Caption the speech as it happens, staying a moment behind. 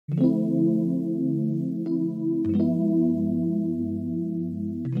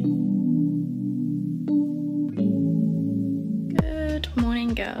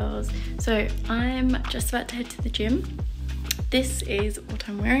Nicholls. So I'm just about to head to the gym. This is what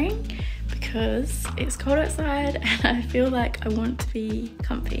I'm wearing because it's cold outside and I feel like I want to be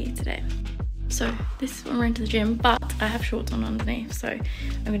comfy today. So this is what I'm wearing to the gym, but I have shorts on underneath, so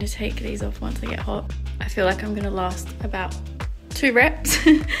I'm going to take these off once I get hot. I feel like I'm going to last about 2 reps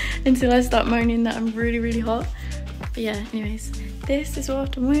until I start moaning that I'm really hot. But yeah, anyways, this is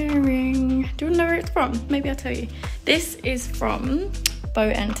what I'm wearing. Do you want to know where it's from? Maybe I'll tell you. This is from Bow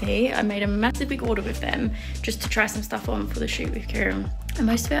and Tea. I made a massive big order with them just to try some stuff on for the shoot with Kieran. And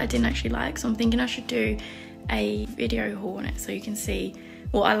most of it I didn't actually like, so I'm thinking I should do a video haul on it so you can see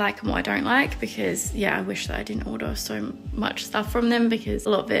what I like and what I don't like, because yeah, I wish that I didn't order so much stuff from them because a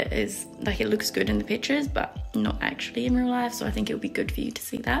lot of it is like, it looks good in the pictures but not actually in real life, so I think it would be good for you to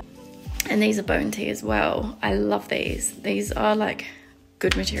see that. And these are Bow and Tea as well. I love these. These are like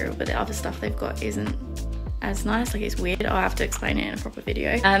good material, but the other stuff they've got isn't as nice. Like, it's weird. I'll have to explain it in a proper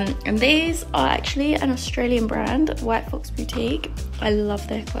video. And these are actually an Australian brand, White Fox Boutique. I love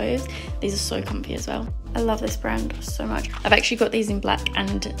their clothes. These are so comfy as well. I love this brand so much. I've actually got these in black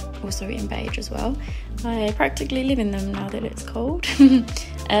and also in beige as well. I practically live in them now that it's cold.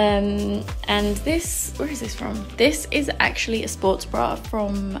 And this, where is this from? This is actually a sports bra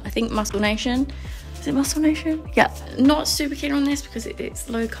from, I think, Muscle Nation. Is it Muscle Nation? Yeah, not super keen on this because it's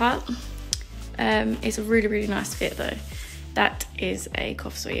low cut. It's a really nice fit though. That is a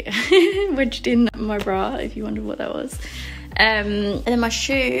cough sweet wedged in my bra, if you wondered what that was. And then my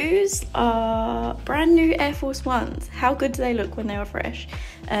shoes are brand new Air Force Ones. How good do they look when they are fresh?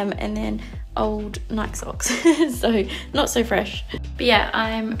 And then old Nike socks, so not so fresh. But yeah,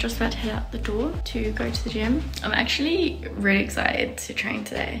 I'm just about to head out the door to go to the gym. I'm actually really excited to train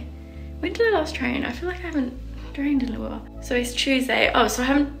today. When did I last train? I feel like I haven't trained in a little while. So it's Tuesday. Oh, so I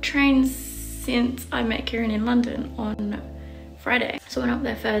haven't trained since I met Kieran in London on Friday. So I went up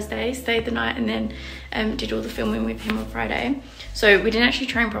there Thursday, stayed the night, and then did all the filming with him on Friday. So we didn't actually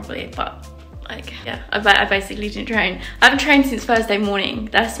train properly, but like, yeah, I basically didn't train. I haven't trained since Thursday morning.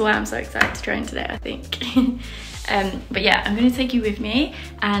 That's why I'm so excited to train today, I think. But yeah, I'm gonna take you with me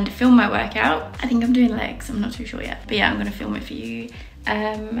and film my workout. I think I'm doing legs, I'm not too sure yet. But yeah, I'm gonna film it for you.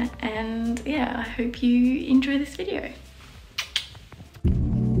 And yeah, I hope you enjoy this video.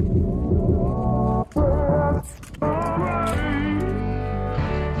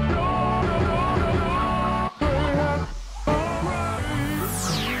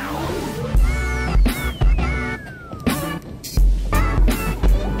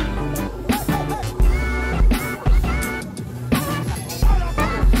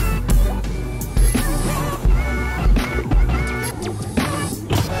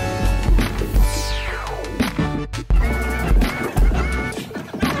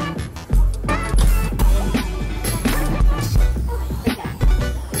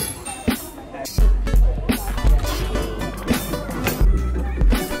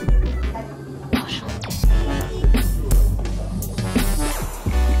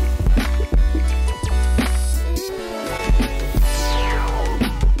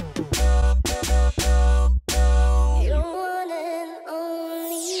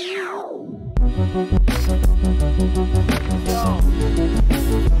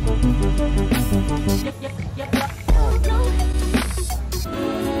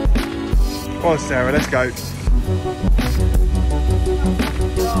 Come on, Sarah, let's go.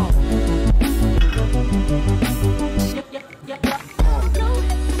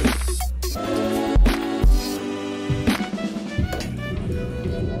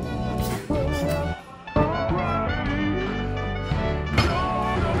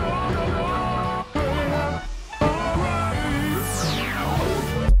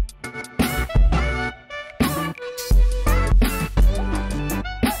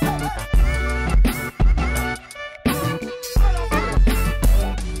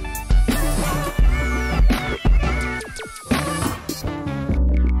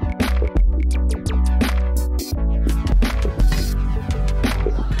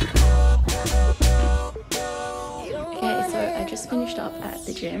 Finished up at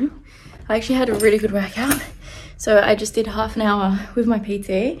the gym. I actually had a really good workout. So I just did half an hour with my PT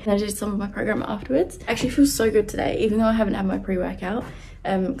and I did some of my program afterwards. I actually feel so good today, even though I haven't had my pre-workout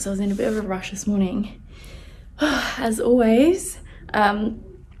because I was in a bit of a rush this morning, as always. But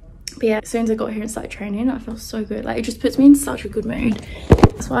yeah, as soon as I got here and started training, I feel so good. Like, it just puts me in such a good mood.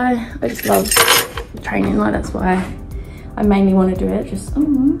 That's why I just love training. Like, that's why I mainly want to do it. Just,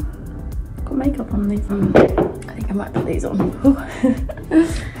 oh, got makeup on these. I think I might put these on.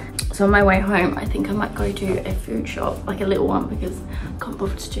 So on my way home, I think I might go to a food shop, like a little one, because I can't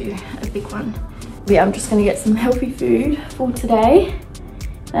bother to do a big one. But yeah, I'm just gonna get some healthy food for today.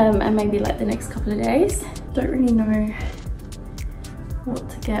 and maybe like the next couple of days. Don't really know what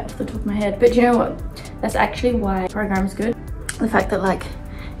to get off the top of my head, but you know what? That's actually why the program's good. The fact that like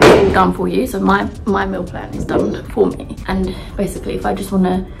it's all done for you. So my meal plan is done for me, and basically if I just want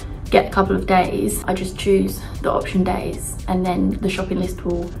to get a couple of days, I just choose the option days, and then the shopping list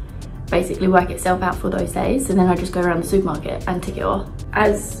will basically work itself out for those days, and then I just go around the supermarket and tick it off.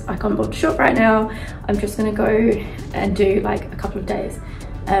 As I can't bother to shop right now, I'm just gonna go and do like a couple of days.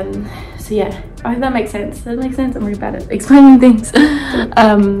 So yeah, I hope that makes sense. Does that make sense? I'm really bad at explaining things.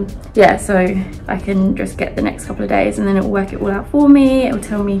 Yeah, so I can just get the next couple of days, and then it will work it all out for me. It will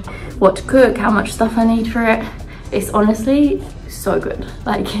tell me what to cook, how much stuff I need for it. It's honestly so good.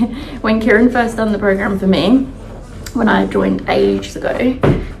 Like when Kieran first done the program for me, when I joined ages ago,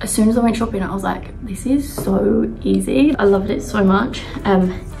 as soon as I went shopping, I was like, this is so easy. I loved it so much.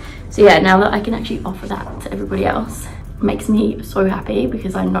 So yeah, now that I can actually offer that to everybody else, it makes me so happy,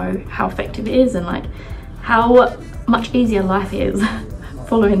 because I know how effective it is and like how much easier life is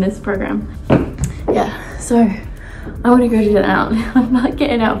following this program. Yeah, so I want to go do that now. I'm like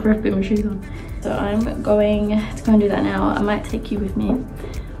getting out of breath with my shoes on. So I'm going to go and do that now. I might take you with me.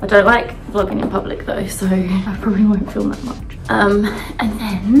 I don't like vlogging in public though, so I probably won't film that much. And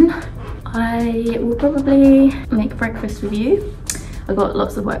then I will probably make breakfast with you. I've got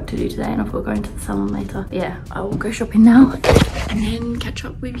lots of work to do today, and I've got to go into the salon later. But yeah, I will go shopping now and then catch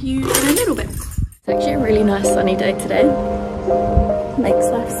up with you in a little bit. It's actually a really nice sunny day today. Makes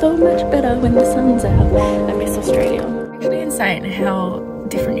life so much better when the sun's out. I miss Australia. It's actually insane how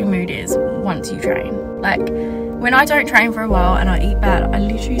different your mood is once you train. Like when I don't train for a while and I eat bad, I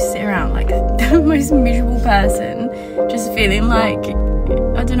literally sit around like the most miserable person, just feeling like,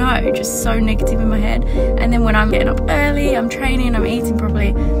 I don't know, just so negative in my head. And then when I'm getting up early, I'm training, I'm eating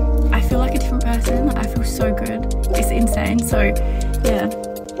properly, I feel like a different person. I feel so good. It's insane. So yeah,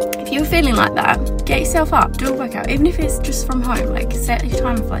 if you're feeling like that, get yourself up, do a workout, even if it's just from home. Like set your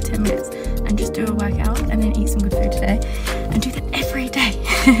timer for like 10 minutes and just do a workout, and then eat some good food today, and do that every day.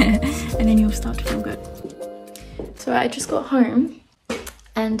 And then you'll start to feel good. So I just got home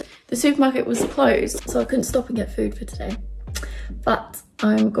and the supermarket was closed, so I couldn't stop and get food for today. But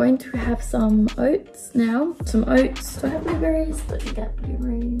I'm going to have some oats now. Some oats. Do I have blueberries? Let me get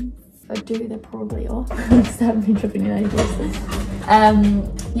blueberries. If I do, they're probably off. I just haven't been shopping in ages.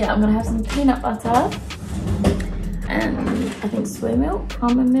 Yeah, I'm gonna have some peanut butter and I think soy milk,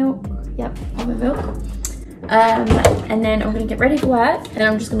 almond milk. Yep, almond milk. And then I'm gonna get ready for work, and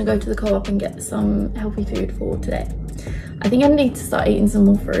I'm just gonna go to the co-op and get some healthy food for today. I think I need to start eating some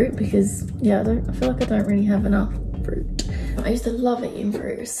more fruit, because yeah, I feel like I don't really have enough fruit. I used to love eating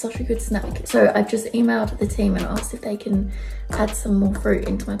fruit. It was such a good snack. So I've just emailed the team and asked if they can add some more fruit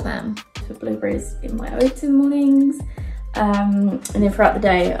into my plan. For blueberries in my oats in the mornings, and then throughout the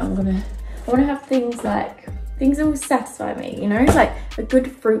day I want to have things like things that will satisfy me, you know, like a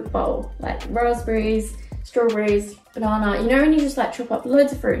good fruit bowl, like raspberries, strawberries, banana. You know when you just like chop up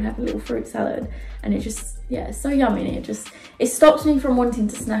loads of fruit and have a little fruit salad, and it just, yeah, it's so yummy. And it stops me from wanting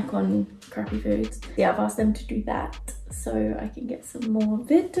to snack on crappy foods. Yeah, I've asked them to do that so I can get some more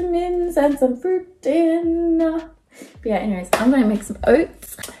vitamins and some fruit in. But yeah, anyways, I'm gonna make some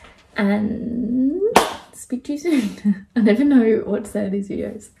oats and speak to you soon. I never know what to say in these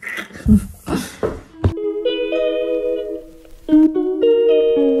videos.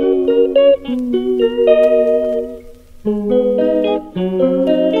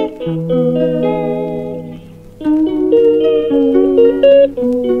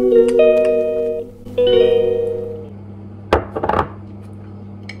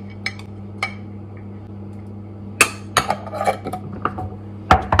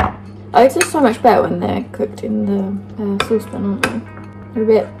 Oats are so much better when they're cooked in the saucepan, aren't they? They're a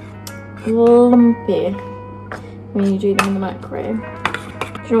bit lumpy when you do them in the microwave.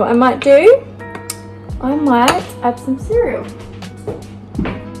 Do you know what I might do? I might add some cereal.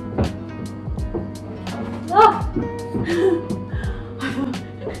 Ah!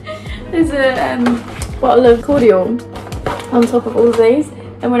 There's a bottle of cordial on top of all of these,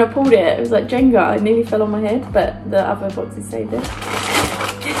 and when I pulled it, it was like Jenga. It nearly fell on my head, but the other boxes saved it.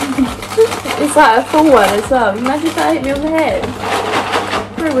 It's like a full one as well. Imagine if that hit me on the head.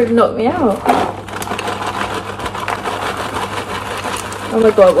 Probably would have knocked me out. Oh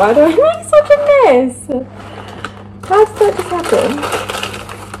my god, why do I make such a mess? How did that just happen?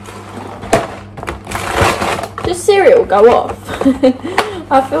 Does cereal go off?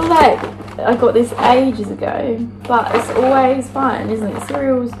 I feel like I got this ages ago, but it's always fine, isn't it?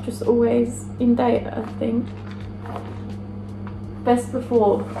 Cereal's just always in date, I think. Best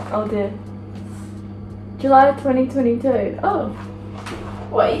before, oh dear. July 2022. Oh,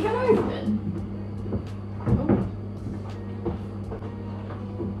 What, you can open?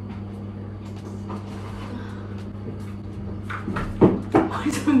 What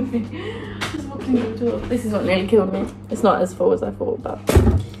is wrong with me? Just walking into the door. This is what nearly killed me. It's not as full as I thought, but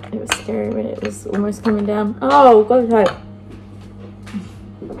it was scary when it was almost coming down. Oh, go ahead.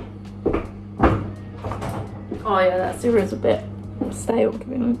 Oh yeah, that sewer is a bit stale, to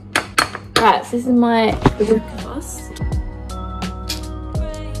be honest. Right, so this is my breakfast.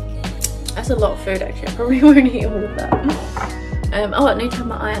 That's a lot of food actually. I probably won't eat all of that. Oh, I need to have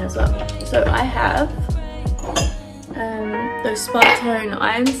my iron as well. So I have those Spartone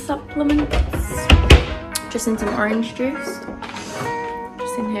iron supplements, just in some orange juice,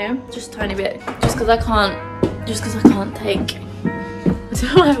 just in here, just a tiny bit, just because I can't take. I don't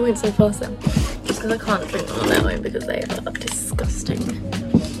know why I went so fast then. Just because I can't drink them on their own because they are disgusting.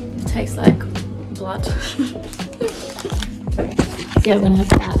 It tastes like blood. Yeah, I'm gonna have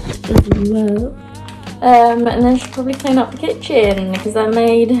that as well. And then I should probably clean up the kitchen because I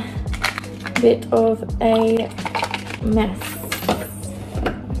made a bit of a mess.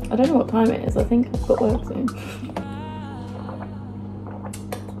 I don't know what time it is. I think I've got work soon.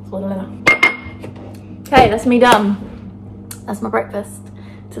 Okay, that's me done. That's my breakfast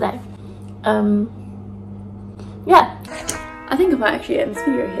today. Yeah, I think I might actually end this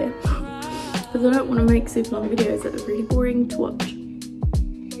video here because I don't want to make super long videos that are really boring to watch.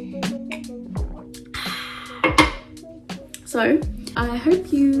 So I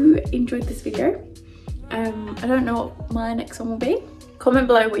hope you enjoyed this video. I don't know what my next one will be. Comment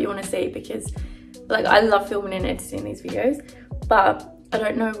below what you want to see because like I love filming and editing these videos, but I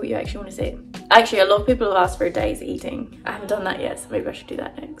don't know what you actually want to see. Actually, a lot of people have asked for a day's eating. I haven't done that yet, so maybe I should do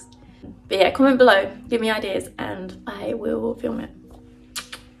that next. But yeah, comment below, give me ideas and I will film it.